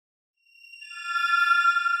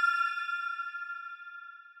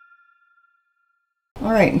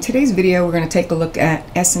All right, in today's video we're going to take a look at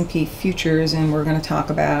S&P futures, and we're going to talk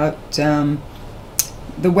about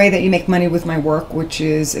the way that you make money with my work, which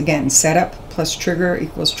is, again, setup plus trigger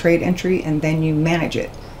equals trade entry, and then you manage it.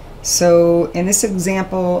 So in this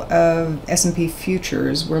example of S&P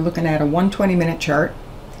futures, we're looking at a 120-minute chart,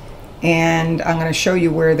 and I'm going to show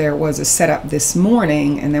you where there was a setup this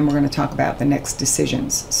morning, and then we're going to talk about the next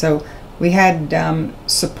decisions. So we had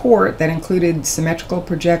support that included symmetrical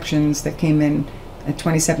projections that came in at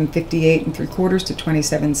 27.58 3/4 to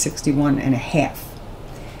 27.61 1/2.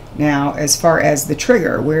 Now, as far as the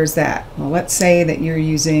trigger, where's that? Well, let's say that you're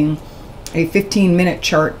using a 15-minute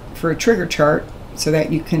chart for a trigger chart so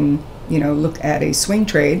that you can, look at a swing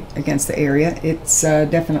trade against the area. It's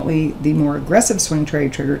definitely the more aggressive swing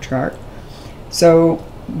trade trigger chart. So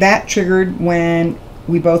that triggered when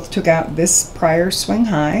we both took out this prior swing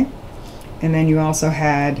high, and then you also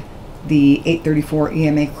had the 834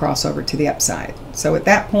 EMA crossover to the upside. So at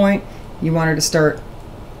that point, you wanted to start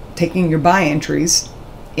taking your buy entries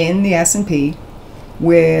in the S&P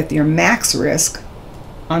with your max risk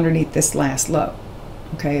underneath this last low,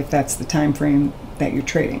 okay, if that's the time frame that you're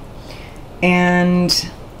trading. And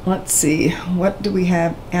let's see, what do we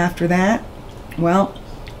have after that? Well,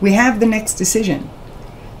 we have the next decision.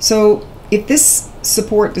 So if this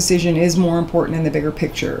support decision is more important in the bigger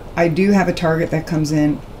picture, I do have a target that comes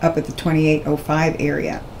in up at the 28.05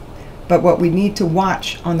 area. But what we need to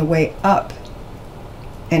watch on the way up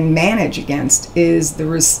and manage against is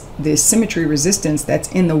the symmetry resistance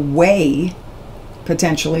that's in the way,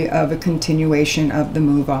 potentially, of a continuation of the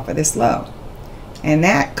move off of this low. And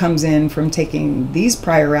that comes in from taking these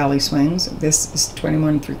prior rally swings. This is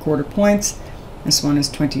 21 3/4 points. This one is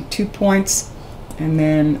 22 points. And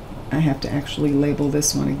then I have to actually label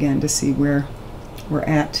this one again to see where we're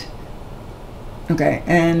at. Okay,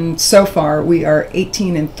 and so far we are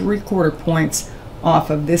 18 3/4 points off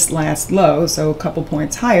of this last low, so a couple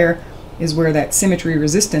points higher is where that symmetry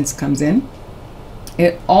resistance comes in.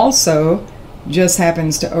 It also just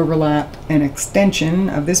happens to overlap an extension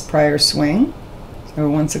of this prior swing. So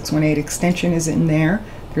 1618 extension is in there.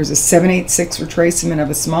 There's a 786 retracement of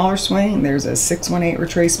a smaller swing. There's a 618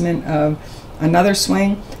 retracement of another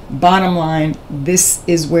swing. Bottom line, this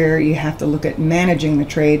is where you have to look at managing the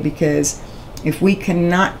trade, because if we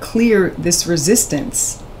cannot clear this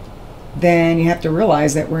resistance, then you have to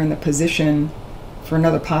realize that we're in the position for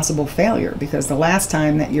another possible failure, because the last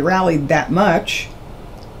time that you rallied that much,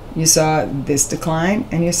 you saw this decline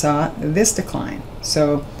and you saw this decline.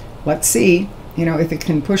 So let's see, if it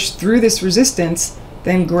can push through this resistance,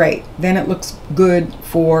 then great. Then it looks good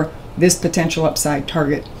for this potential upside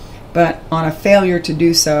target. But on a failure to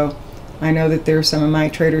do so, I know that there are some of my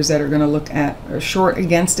traders that are going to look at a short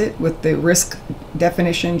against it with the risk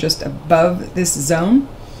definition just above this zone.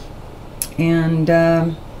 And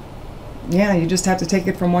yeah, you just have to take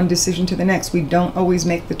it from one decision to the next. We don't always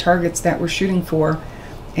make the targets that we're shooting for,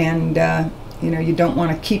 and you don't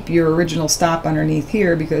want to keep your original stop underneath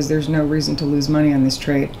here, because there's no reason to lose money on this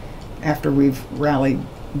trade after we've rallied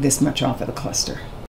this much off of the cluster.